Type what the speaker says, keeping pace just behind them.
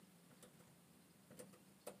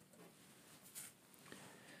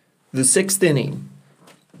The sixth inning,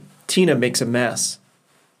 Tina makes a mess.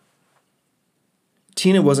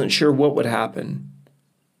 Tina wasn't sure what would happen,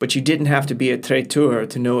 but you didn't have to be a traiteur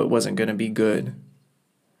to know it wasn't going to be good.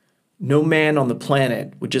 No man on the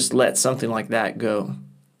planet would just let something like that go.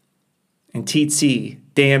 And Tsitsi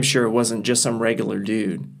damn sure wasn't just some regular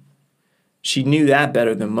dude. She knew that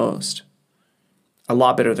better than most. A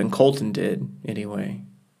lot better than Colton did, anyway.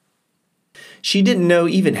 She didn't know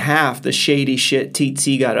even half the shady shit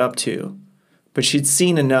Tsitsi got up to, but she'd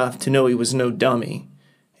seen enough to know he was no dummy,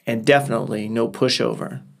 and definitely no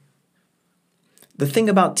pushover. The thing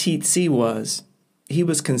about Tsitsi was, he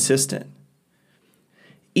was consistent.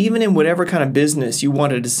 Even in whatever kind of business you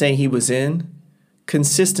wanted to say he was in,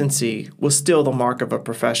 consistency was still the mark of a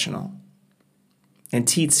professional. And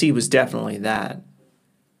Tsitsi was definitely that.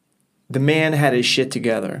 The man had his shit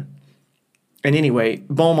together. And anyway,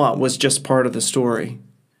 Beaumont was just part of the story.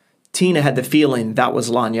 Tina had the feeling that was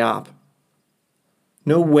Lagniappe.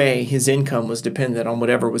 No way his income was dependent on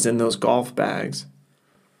whatever was in those golf bags.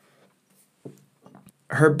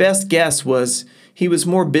 Her best guess was he was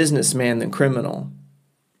more businessman than criminal,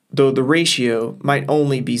 though the ratio might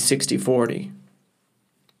only be 60-40.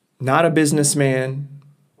 Not a businessman,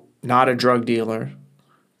 not a drug dealer,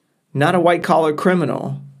 not a white-collar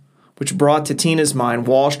criminal, which brought to Tina's mind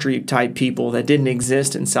Wall Street-type people that didn't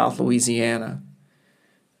exist in South Louisiana.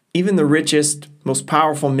 Even the richest, most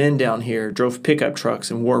powerful men down here drove pickup trucks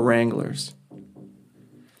and wore Wranglers.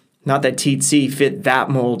 Not that Tsitsi fit that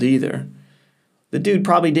mold either. The dude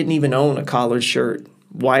probably didn't even own a collared shirt,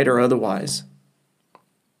 white or otherwise.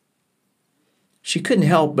 She couldn't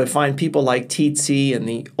help but find people like Tsitsi and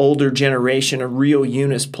the older generation of real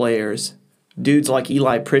Eunice players, dudes like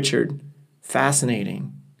Eli Pritchard,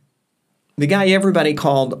 fascinating. The guy everybody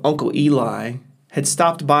called Uncle Eli had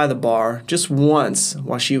stopped by the bar just once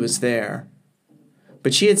while she was there.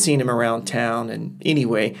 But she had seen him around town, and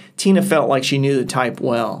anyway, Tina felt like she knew the type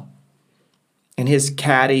well. And his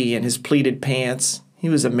caddy and his pleated pants, he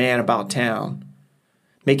was a man about town,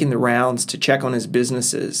 making the rounds to check on his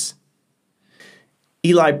businesses.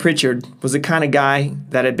 Eli Pritchard was the kind of guy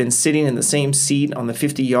that had been sitting in the same seat on the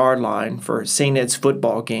 50-yard line for St. Ed's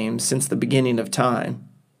football games since the beginning of time.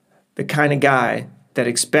 The kind of guy that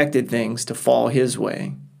expected things to fall his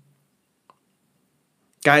way.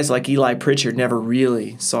 Guys like Eli Pritchard never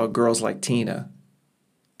really saw girls like Tina.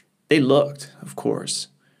 They looked, of course,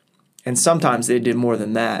 and sometimes they did more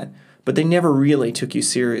than that, but they never really took you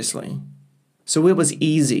seriously. So it was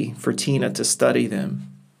easy for Tina to study them.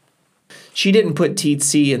 She didn't put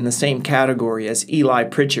Tsitsi in the same category as Eli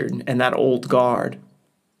Pritchard and that old guard.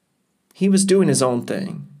 He was doing his own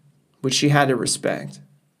thing, which she had to respect.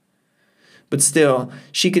 But still,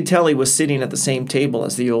 she could tell he was sitting at the same table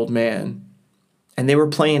as the old man, and they were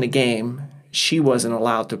playing a game she wasn't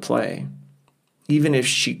allowed to play, even if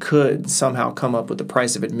she could somehow come up with the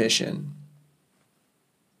price of admission.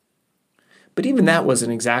 But even that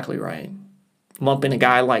wasn't exactly right. Lumping a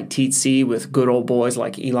guy like Tsitsi with good old boys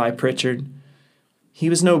like Eli Pritchard. He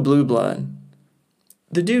was no blue blood.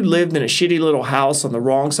 The dude lived in a shitty little house on the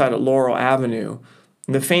wrong side of Laurel Avenue,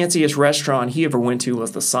 and the fanciest restaurant he ever went to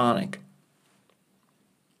was the Sonic.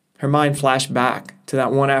 Her mind flashed back to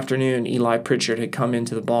that one afternoon Eli Pritchard had come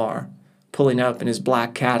into the bar, pulling up in his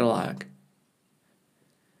black Cadillac.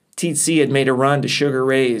 Tsitsi had made a run to Sugar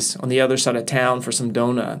Ray's on the other side of town for some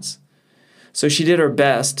donuts, so she did her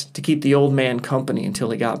best to keep the old man company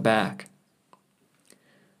until he got back.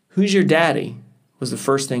 "Who's your daddy?" was the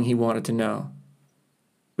first thing he wanted to know,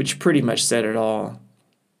 which pretty much said it all.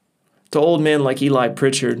 To old men like Eli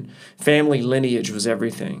Pritchard, family lineage was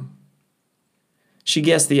everything. She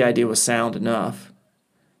guessed the idea was sound enough.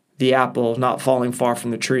 The apple not falling far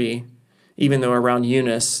from the tree, even though around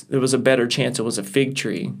Eunice there was a better chance it was a fig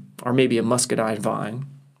tree, or maybe a muscadine vine.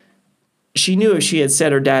 She knew if she had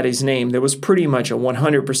said her daddy's name, there was pretty much a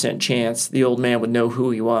 100% chance the old man would know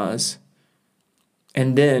who he was.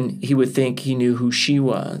 And then he would think he knew who she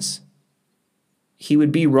was. He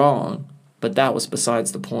would be wrong, but that was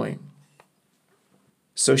besides the point.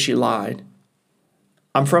 So she lied.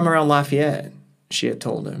 "I'm from around Lafayette," she had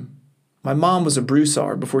told him. "My mom was a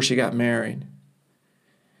Broussard before she got married."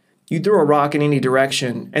 You threw a rock in any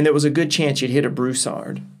direction, and there was a good chance you'd hit a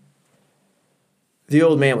Broussard. The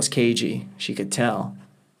old man was cagey, she could tell.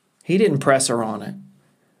 He didn't press her on it,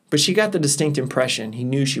 but she got the distinct impression he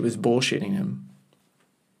knew she was bullshitting him.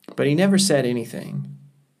 But he never said anything.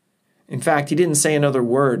 In fact, he didn't say another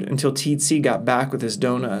word until Tsitsi got back with his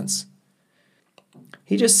donuts.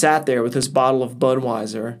 He just sat there with his bottle of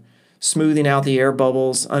Budweiser, smoothing out the air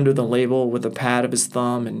bubbles under the label with the pad of his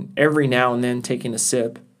thumb and every now and then taking a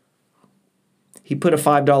sip. He put a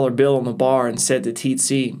 $5 bill on the bar and said to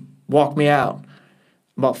T.C., "Walk me out,"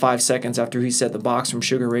 about 5 seconds after he set the box from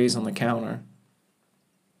Sugar Ray's on the counter.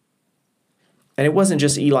 And it wasn't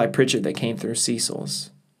just Eli Pritchett that came through Cecil's.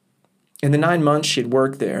 In the 9 months she'd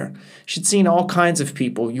worked there, she'd seen all kinds of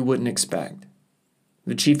people you wouldn't expect.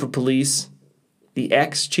 The chief of police, the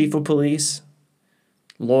ex-chief of police,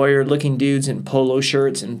 lawyer-looking dudes in polo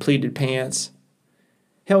shirts and pleated pants.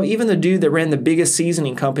 Hell, even the dude that ran the biggest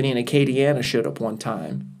seasoning company in Acadiana showed up one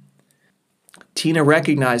time. Tina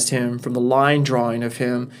recognized him from the line drawing of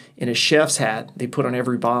him in a chef's hat they put on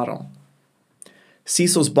every bottle.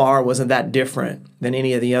 Cecil's bar wasn't that different than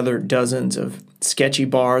any of the other dozens of sketchy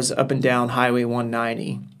bars up and down Highway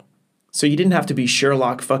 190. So you didn't have to be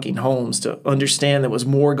Sherlock fucking Holmes to understand there was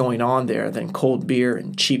more going on there than cold beer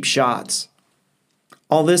and cheap shots.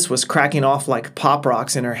 All this was cracking off like pop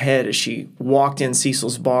rocks in her head as she walked in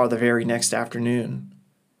Cecil's bar the very next afternoon.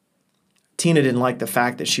 Tina didn't like the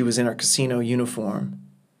fact that she was in her casino uniform.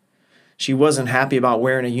 She wasn't happy about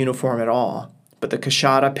wearing a uniform at all, but the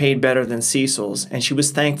Kashada paid better than Cecil's, and she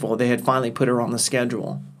was thankful they had finally put her on the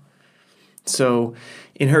schedule. So,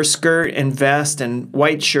 in her skirt and vest and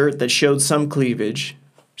white shirt that showed some cleavage,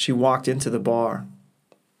 she walked into the bar.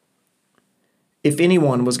 If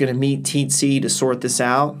anyone was going to meet T.C. to sort this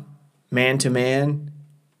out, man to man,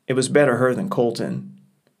 it was better her than Colton.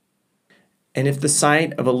 And if the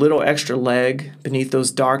sight of a little extra leg beneath those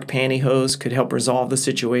dark pantyhose could help resolve the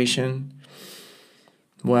situation,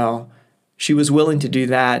 well, she was willing to do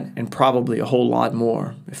that and probably a whole lot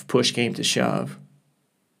more if push came to shove.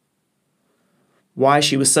 Why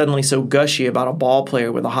she was suddenly so gushy about a ball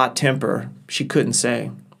player with a hot temper, she couldn't say.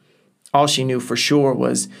 All she knew for sure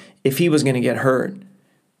was if he was going to get hurt,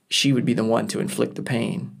 she would be the one to inflict the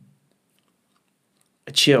pain.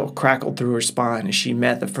 A chill crackled through her spine as she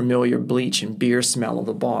met the familiar bleach and beer smell of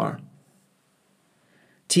the bar.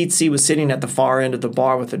 T.C. was sitting at the far end of the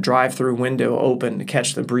bar with the drive-through window open to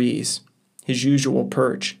catch the breeze, his usual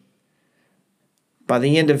perch. By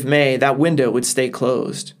the end of May, that window would stay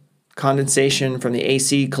closed, condensation from the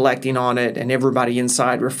AC collecting on it and everybody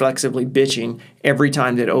inside reflexively bitching every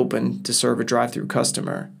time it opened to serve a drive-through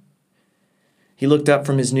customer. He looked up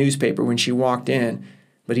from his newspaper when she walked in,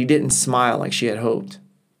 but he didn't smile like she had hoped.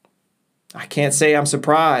 "I can't say I'm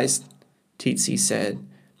surprised," T.C. said,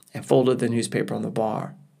 and folded the newspaper on the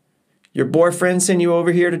bar. "Your boyfriend sent you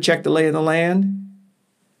over here to check the lay of the land?"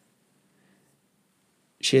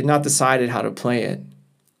 She had not decided how to play it,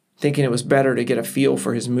 thinking it was better to get a feel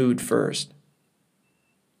for his mood first.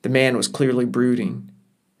 The man was clearly brooding.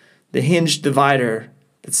 The hinged divider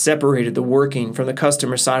that separated the working from the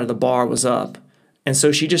customer side of the bar was up, and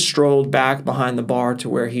so she just strolled back behind the bar to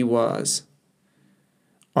where he was.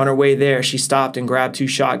 On her way there, she stopped and grabbed 2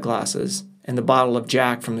 shot glasses and the bottle of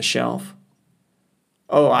Jack from the shelf.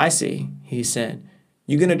 "Oh, I see," he said.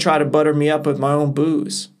 "You gonna try to butter me up with my own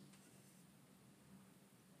booze?"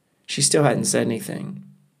 She still hadn't said anything.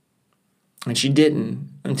 And she didn't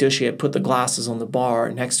until she had put the glasses on the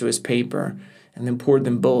bar next to his paper and then poured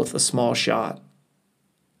them both a small shot.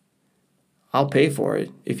 "I'll pay for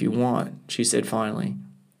it if you want," she said finally.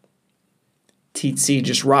 T.C.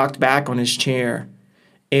 just rocked back on his chair,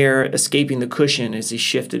 air escaping the cushion as he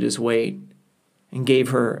shifted his weight, and gave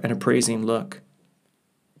her an appraising look.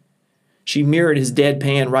 She mirrored his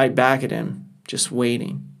deadpan right back at him, just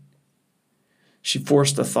waiting. She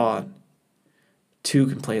forced a thought. "Two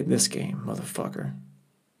can play at this game, motherfucker,"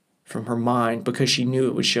 from her mind because she knew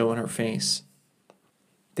it would show in her face.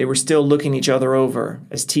 They were still looking each other over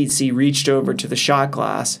as T.C. reached over to the shot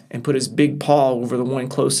glass and put his big paw over the one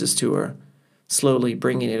closest to her, slowly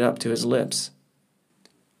bringing it up to his lips.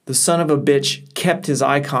 The son of a bitch kept his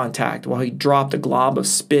eye contact while he dropped a glob of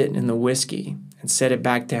spit in the whiskey and set it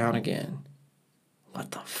back down again.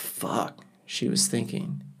 "What the fuck?" she was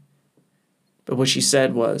thinking. But what she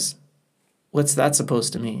said was, "What's that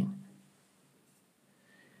supposed to mean?"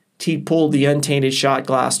 T pulled the untainted shot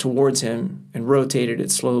glass towards him and rotated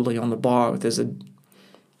it slowly on the bar with his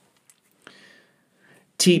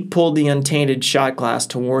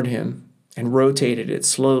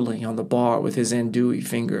andouille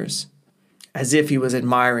fingers, as if he was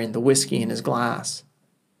admiring the whiskey in his glass.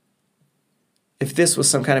 If this was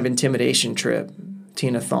some kind of intimidation trip,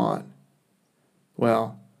 Tina thought,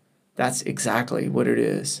 well, that's exactly what it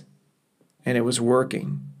is. And it was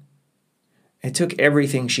working. It took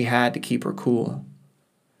everything she had to keep her cool.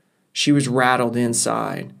 She was rattled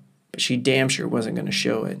inside, but she damn sure wasn't going to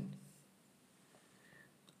show it.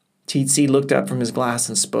 T.C. looked up from his glass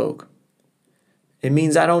and spoke. "It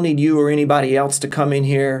means I don't need you or anybody else to come in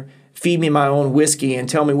here feed me my own whiskey and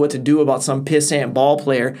tell me what to do about some pissant ball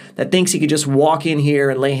player that thinks he could just walk in here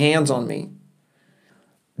and lay hands on me.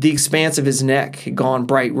 The expanse of his neck had gone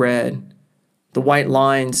bright red, the white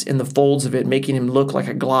lines in the folds of it making him look like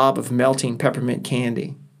a glob of melting peppermint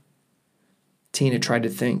candy. Tina tried to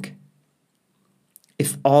think.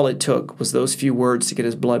 If all it took was those few words to get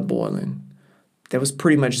his blood boiling, there was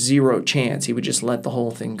pretty much zero chance he would just let the whole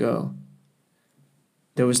thing go.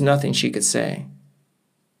 There was nothing she could say.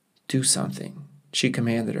 Do something, she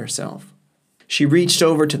commanded herself. She reached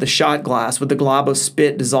over to the shot glass with the glob of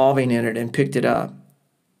spit dissolving in it and picked it up.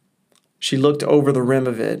 She looked over the rim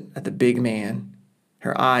of it at the big man,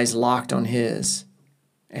 her eyes locked on his,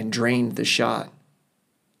 and drained the shot.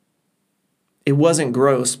 It wasn't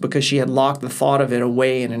gross because she had locked the thought of it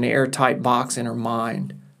away in an airtight box in her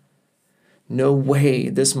mind. No way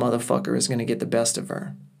this motherfucker is going to get the best of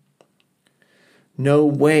her. No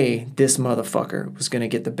way this motherfucker was going to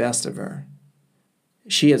get the best of her.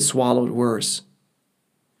 She had swallowed worse.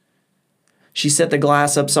 She set the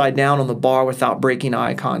glass upside down on the bar without breaking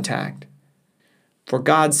eye contact. For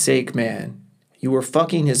God's sake, man, you were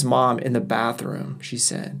fucking his mom in the bathroom, she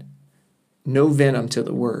said. No venom to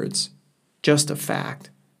the words. Just a fact.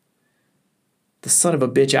 The son of a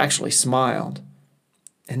bitch actually smiled,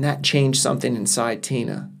 and that changed something inside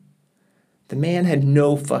Tina. The man had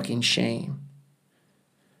no fucking shame.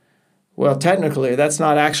 Well, technically, that's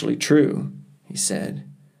not actually true, he said.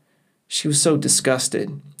 She was so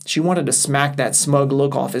disgusted. She wanted to smack that smug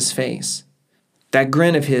look off his face. That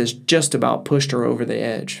grin of his just about pushed her over the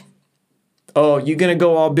edge. Oh, you gonna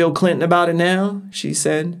go all Bill Clinton about it now? She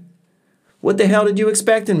said. What the hell did you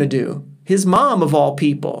expect him to do? His mom, of all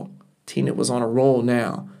people. Tina was on a roll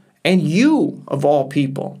now. And you, of all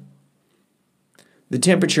people. The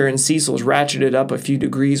temperature in Cecil's ratcheted up a few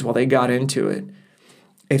degrees while they got into it.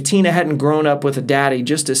 If Tina hadn't grown up with a daddy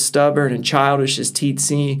just as stubborn and childish as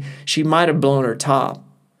Tsitsi, she might have blown her top.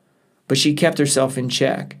 But she kept herself in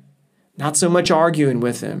check. Not so much arguing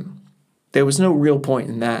with him. There was no real point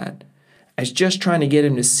in that, as just trying to get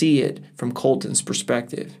him to see it from Colton's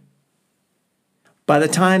perspective. By the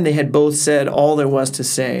time they had both said all there was to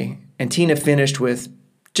say, and Tina finished with,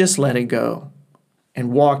 just let it go,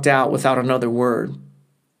 and walked out without another word.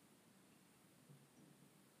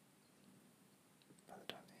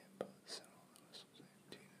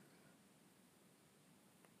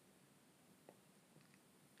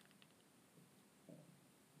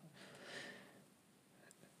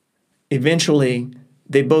 Eventually,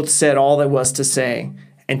 they both said all there was to say,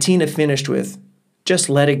 and Tina finished with, just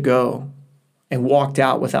let it go, and walked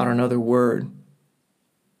out without another word.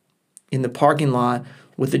 In the parking lot,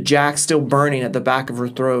 with the jack still burning at the back of her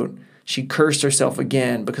throat, she cursed herself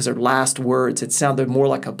again because her last words had sounded more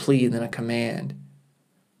like a plea than a command.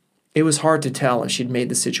 It was hard to tell if she'd made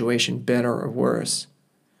the situation better or worse,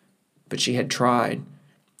 but she had tried,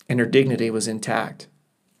 and her dignity was intact.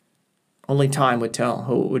 Only time would tell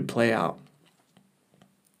how it would play out.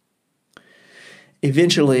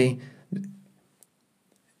 Eventually,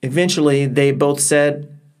 they both said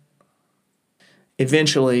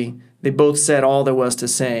all there was to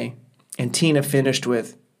say, and Tina finished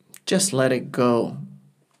with, just let it go,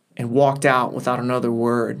 and walked out without another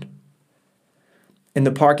word. In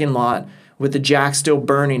the parking lot, with the jack still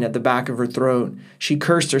burning at the back of her throat, she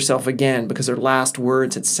cursed herself again because her last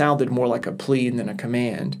words had sounded more like a plea than a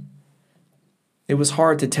command. It was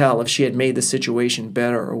hard to tell if she had made the situation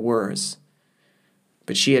better or worse,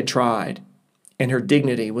 but she had tried, and her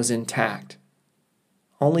dignity was intact.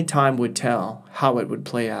 Only time would tell how it would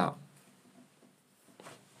play out.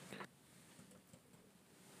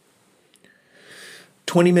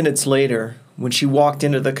 "20 minutes later, when she walked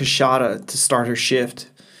into the Kashada to start her shift,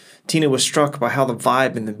 Tina was struck by how the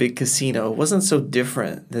vibe in the big casino wasn't so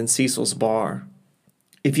different than Cecil's bar.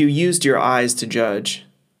 If you used your eyes to judge,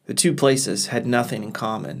 the two places had nothing in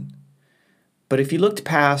common. But if you looked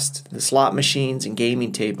past the slot machines and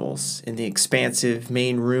gaming tables in the expansive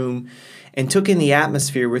main room and took in the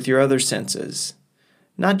atmosphere with your other senses,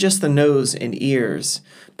 not just the nose and ears,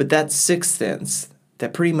 but that sixth sense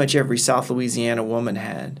that pretty much every South Louisiana woman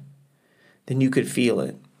had, then you could feel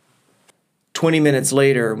it. 20 minutes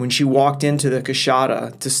later, when she walked into the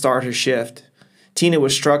Kashada to start her shift, Tina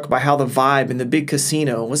was struck by how the vibe in the big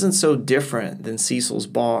casino wasn't so different than Cecil's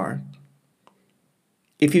bar.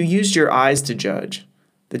 If you used your eyes to judge,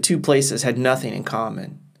 the two places had nothing in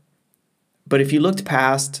common. But if you looked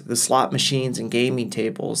past the slot machines and gaming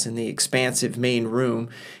tables in the expansive main room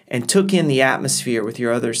and took in the atmosphere with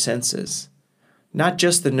your other senses, not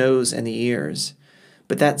just the nose and the ears,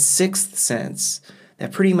 but that sixth sense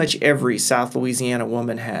that pretty much every South Louisiana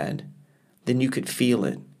woman had, then you could feel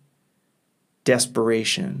it.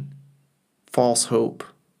 desperation, false hope,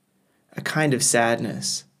 a kind of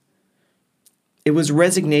sadness. It was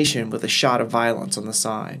resignation with a shot of violence on the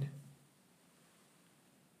side.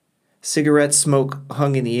 Cigarette smoke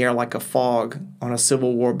hung in the air like a fog on a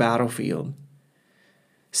Civil War battlefield.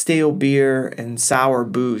 Stale beer and sour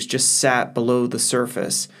booze just sat below the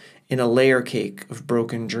surface in a layer cake of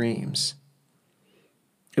broken dreams.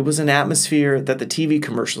 It was an atmosphere that the TV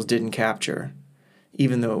commercials didn't capture,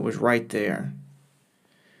 even though it was right there.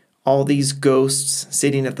 All these ghosts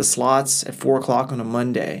sitting at the slots at 4 o'clock on a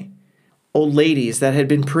Monday. Old ladies that had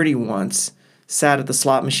been pretty once sat at the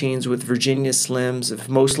slot machines with Virginia Slims of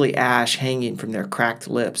mostly ash hanging from their cracked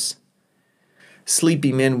lips.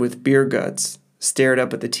 Sleepy men with beer guts stared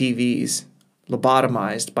up at the TVs,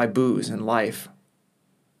 lobotomized by booze and life.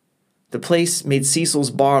 The place made Cecil's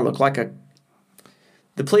bar look like a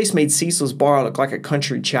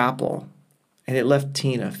country chapel, and it left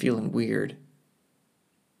Tina feeling weird.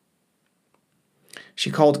 She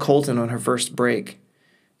called Colton on her first break,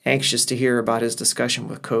 anxious to hear about his discussion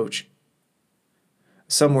with Coach.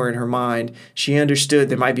 Somewhere in her mind, she understood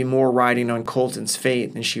there might be more riding on Colton's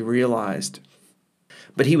fate than she realized.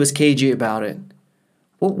 But he was cagey about it.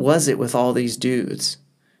 What was it with all these dudes?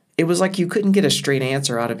 It was like you couldn't get a straight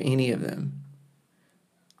answer out of any of them.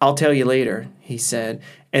 "I'll tell you later," he said,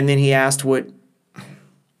 and then he asked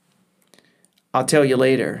 "I'll tell you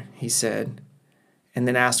later," he said, and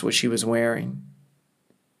then asked what she was wearing.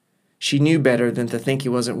 She knew better than to think he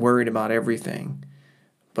wasn't worried about everything,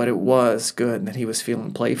 but it was good that he was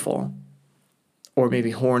feeling playful, or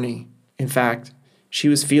maybe horny. In fact, she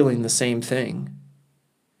was feeling the same thing.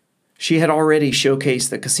 She had already showcased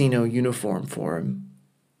the casino uniform for him,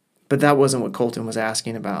 but that wasn't what Colton was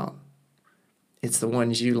asking about. "It's the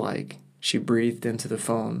ones you like," she breathed into the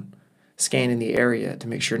phone, scanning the area to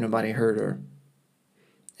make sure nobody heard her.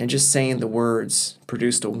 And just saying the words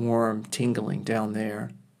produced a warm tingling down there.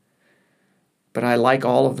 "But I like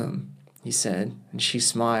all of them," he said, and she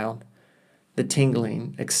smiled. The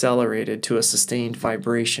tingling accelerated to a sustained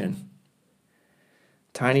vibration.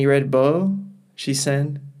 "Tiny red bow," she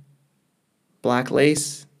said. "Black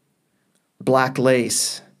lace?" "Black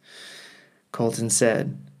lace," Colton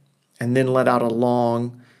said, and then let out a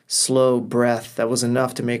long, slow breath that was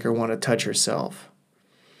enough to make her want to touch herself.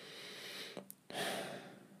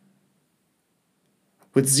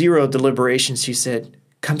 With zero deliberation, she said,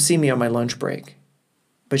 "Come see me on my lunch break."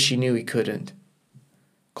 But she knew he couldn't.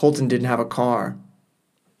 Colton didn't have a car.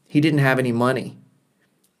 He didn't have any money.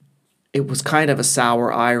 It was kind of a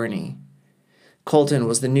sour irony. Colton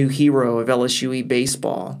was the new hero of LSUE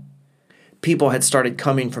baseball. People had started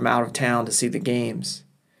coming from out of town to see the games.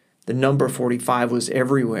 The number 45 was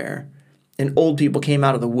everywhere, and old people came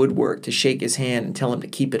out of the woodwork to shake his hand and tell him to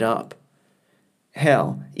keep it up.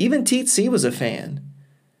 Hell, even Tete C was a fan.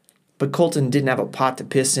 But Colton didn't have a pot to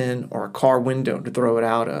piss in or a car window to throw it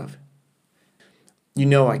out of. "You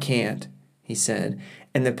know I can't," he said,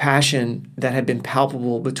 and the passion that had been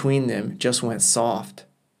palpable between them just went soft.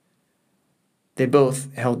 They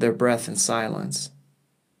both held their breath in silence.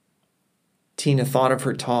 Tina thought of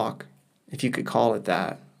her talk, if you could call it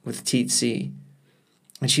that, with Tete C,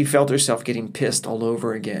 and she felt herself getting pissed all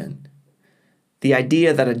over again. The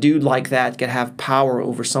idea that a dude like that could have power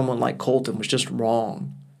over someone like Colton was just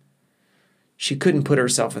wrong. She couldn't put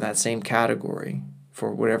herself in that same category,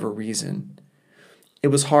 for whatever reason. It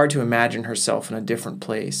was hard to imagine herself in a different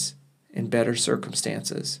place, in better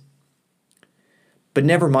circumstances. But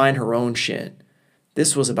never mind her own shit.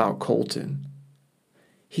 This was about Colton.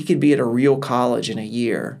 He could be at a real college in a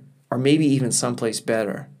year, or maybe even someplace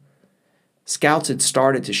better. Scouts had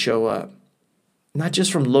started to show up, not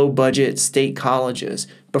just from low-budget state colleges,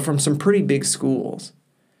 but from some pretty big schools.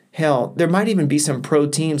 Hell, there might even be some pro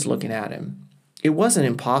teams looking at him. It wasn't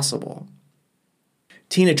impossible.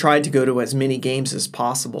 Tina tried to go to as many games as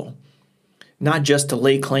possible, not just to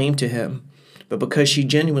lay claim to him, but because she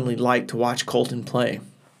genuinely liked to watch Colton play.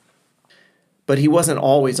 But he wasn't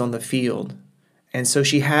always on the field, and so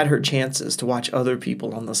she had her chances to watch other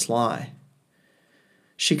people on the sly.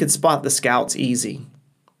 She could spot the scouts easy.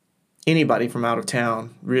 Anybody from out of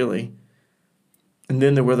town, really. And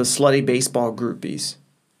then there were the slutty baseball groupies.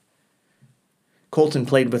 Colton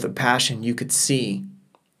played with a passion you could see.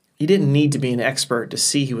 You didn't need to be an expert to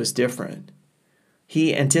see he was different.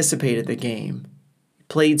 He anticipated the game,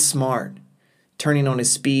 played smart, turning on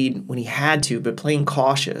his speed when he had to, but playing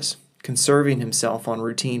cautious, conserving himself on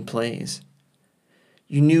routine plays.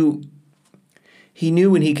 He knew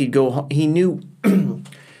when he could go. He knew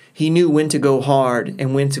when to go hard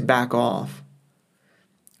and when to back off.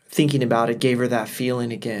 Thinking about it gave her that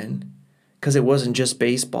feeling again. because it wasn't just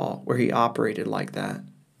baseball where he operated like that.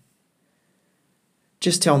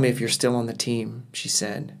 "Just tell me if you're still on the team," she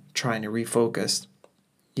said, trying to refocus.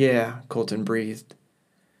 "Yeah," Colton breathed,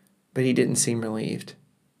 but he didn't seem relieved.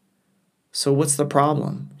 "So what's the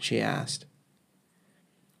problem?" she asked.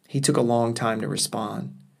 He took a long time to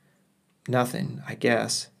respond. "Nothing, I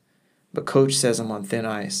guess, but Coach says I'm on thin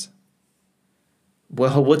ice."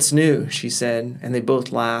 "Well, what's new?" she said, and they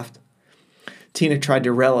both laughed. Tina tried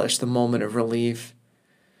to relish the moment of relief.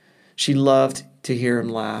 She loved to hear him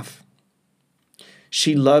laugh.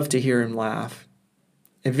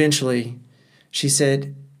 Eventually, she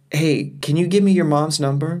said, "Hey, can you give me your mom's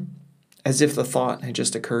number?" As if the thought had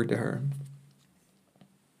just occurred to her.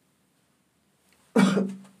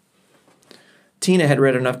 Tina had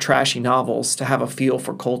read enough trashy novels to have a feel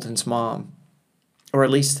for Colton's mom, or at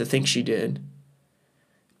least to think she did.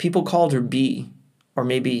 People called her B, or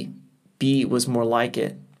maybe B was more like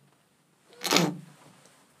it.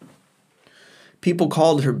 People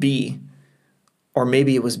called her B, or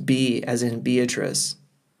maybe it was B as in Beatrice.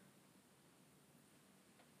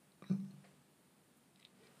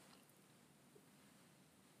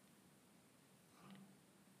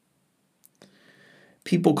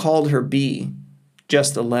 People called her B,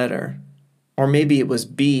 just a letter, or maybe it was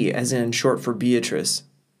B as in short for Beatrice,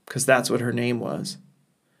 because that's what her name was.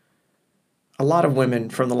 A lot of women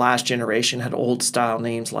from the last generation had old-style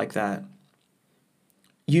names like that.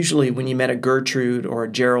 Usually when you met a Gertrude or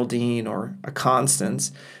a Geraldine or a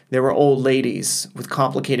Constance, they were old ladies with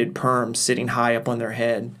complicated perms sitting high up on their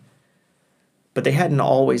head. But they hadn't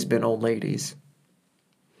always been old ladies.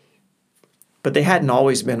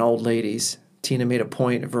 Tina made a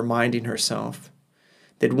point of reminding herself.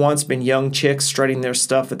 They'd once been young chicks strutting their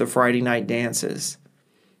stuff at the Friday night dances.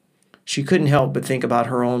 She couldn't help but think about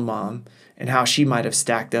her own mom and how she might have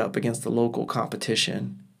stacked up against the local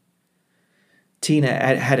competition. Tina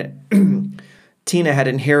had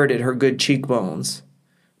inherited her good cheekbones,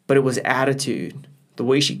 but it was attitude, the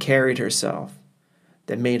way she carried herself,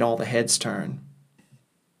 that made all the heads turn.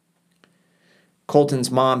 Colton's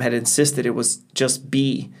mom had insisted it was just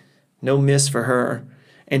B, no miss for her,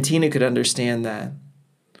 and Tina could understand that.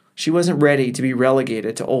 She wasn't ready to be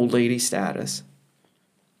relegated to old lady status.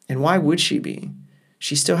 And why would she be?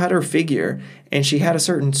 She still had her figure, and she had a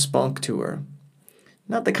certain spunk to her.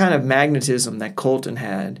 Not the kind of magnetism that Colton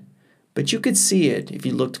had, but you could see it if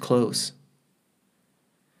you looked close.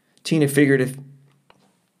 Tina figured if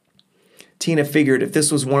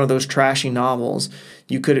this was one of those trashy novels,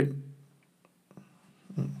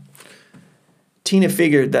 Tina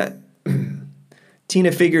figured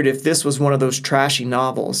if this was one of those trashy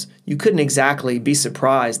novels, you couldn't exactly be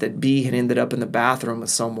surprised that B had ended up in the bathroom with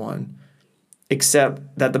someone, except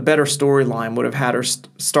that the better storyline would have had her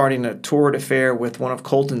starting a torrid affair with one of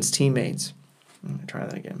Colton's teammates. Let me try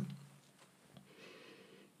that again.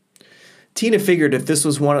 Tina figured if this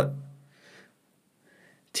was one of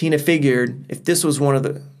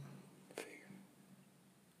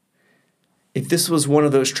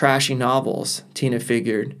those trashy novels, Tina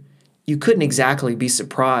figured, you couldn't exactly be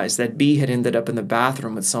surprised that B had ended up in the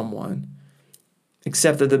bathroom with someone,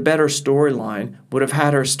 except that the better storyline would have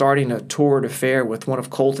had her starting a torrid affair with one of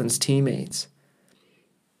Colton's teammates.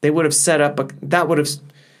 That would have set up a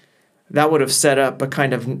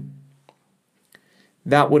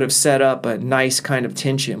nice kind of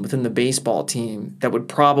tension within the baseball team that would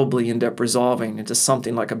probably end up resolving into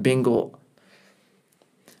something like a bingo.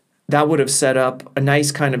 That would have set up a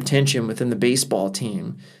nice kind of tension within the baseball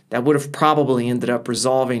team that would have probably ended up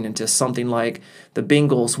resolving into something like the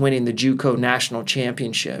Bengals winning the JUCO national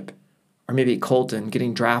championship, or maybe Colton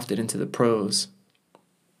getting drafted into the pros.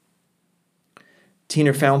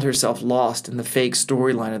 Tina found herself lost in the fake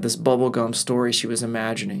storyline of this bubblegum story she was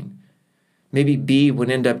imagining. Maybe B would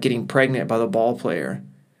end up getting pregnant by the ball player,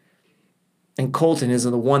 and Colton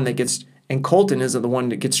isn't the one that gets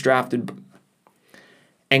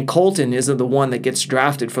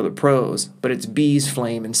drafted for the pros, but it's B's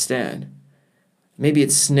flame instead. Maybe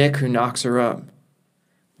it's Snick who knocks her up.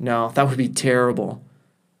 No, that would be terrible.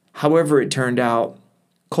 However it turned out,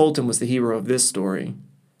 Colton was the hero of this story.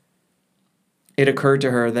 It occurred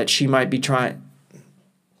to her that she might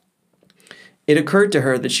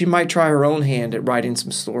try her own hand at writing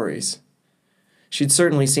some stories. She'd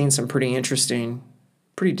certainly seen some pretty interesting,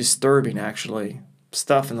 pretty disturbing actually,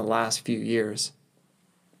 stuff in the last few years.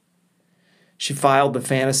 She filed the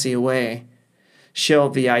fantasy away,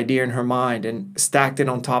 shelved the idea in her mind, and stacked it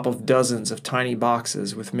on top of dozens of tiny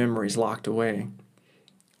boxes with memories locked away.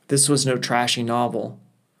 This was no trashy novel.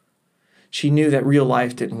 She knew that real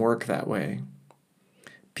life didn't work that way.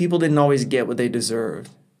 People didn't always get what they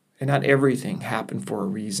deserved, and not everything happened for a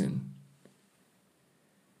reason.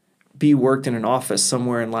 Bea worked in an office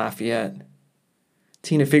somewhere in Lafayette.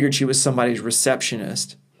 Tina figured she was somebody's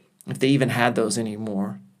receptionist, if they even had those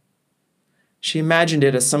anymore. She imagined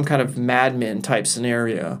it as some kind of Mad Men type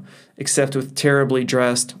scenario, except with terribly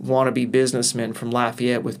dressed wannabe businessmen from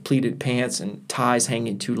Lafayette with pleated pants and ties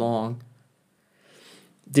hanging too long.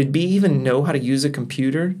 Did Bea even know how to use a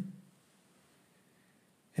computer?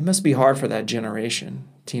 It must be hard for that generation,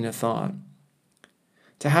 Tina thought.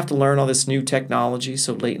 To have to learn all this new technology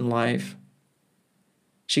so late in life.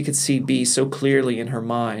 She could see Bea so clearly in her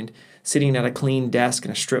mind, sitting at a clean desk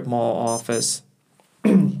in a strip mall office.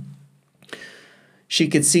 She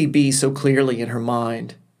could see Bea so clearly in her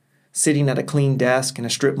mind, sitting at a clean desk in a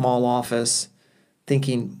strip mall office,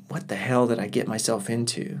 thinking, what the hell did I get myself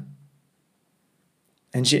into?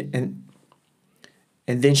 And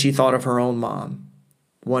then she thought of her own mom,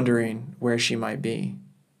 wondering where she might be.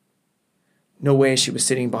 No way she was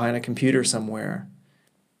sitting behind a computer somewhere.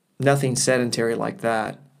 Nothing sedentary like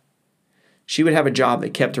that. She would have a job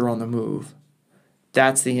that kept her on the move.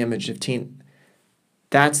 That's the image of Tina.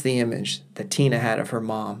 That's the image that Tina had of her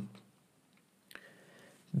mom.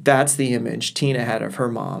 That's the image Tina had of her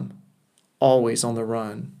mom, always on the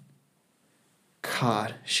run.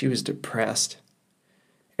 God, she was depressed.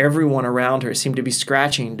 Everyone around her seemed to be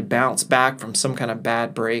scratching to bounce back from some kind of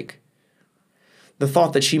bad break. The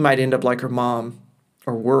thought that she might end up like her mom,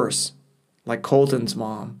 or worse, like Colton's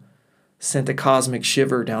mom, sent a cosmic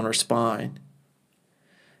shiver down her spine.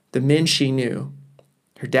 The men she knew,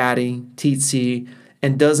 her daddy, Tsitsi,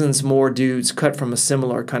 and dozens more dudes cut from a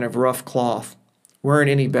similar kind of rough cloth, weren't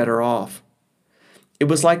any better off. It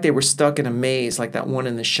was like they were stuck in a maze like that one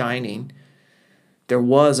in The Shining. There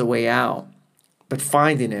was a way out, but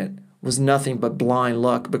finding it was nothing but blind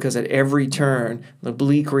luck because at every turn, the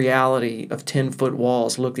bleak reality of 10-foot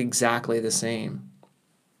walls looked exactly the same.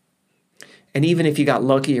 And even if you got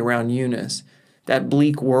lucky around Eunice, that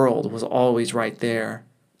bleak world was always right there,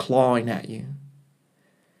 clawing at you.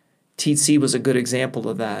 Tsitsi was a good example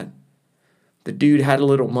of that. The dude had a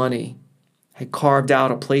little money, had carved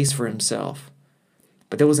out a place for himself,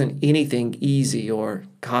 but there wasn't anything easy or,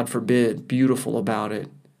 God forbid, beautiful about it.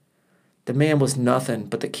 The man was nothing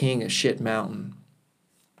but the king of Shit Mountain.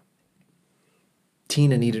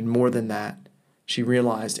 Tina needed more than that, she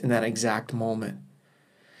realized in that exact moment.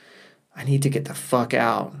 I need to get the fuck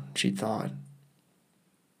out, she thought.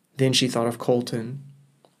 Then she thought of Colton,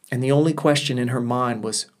 and the only question in her mind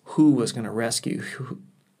was who was going to rescue who.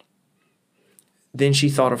 Then she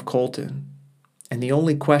thought of Colton, and the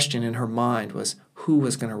only question in her mind was who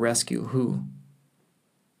was going to rescue who.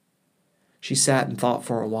 She sat and thought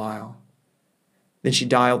for a while. Then she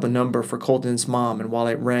dialed the number for Colton's mom, and while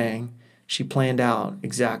it rang, she planned out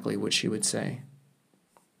exactly what she would say.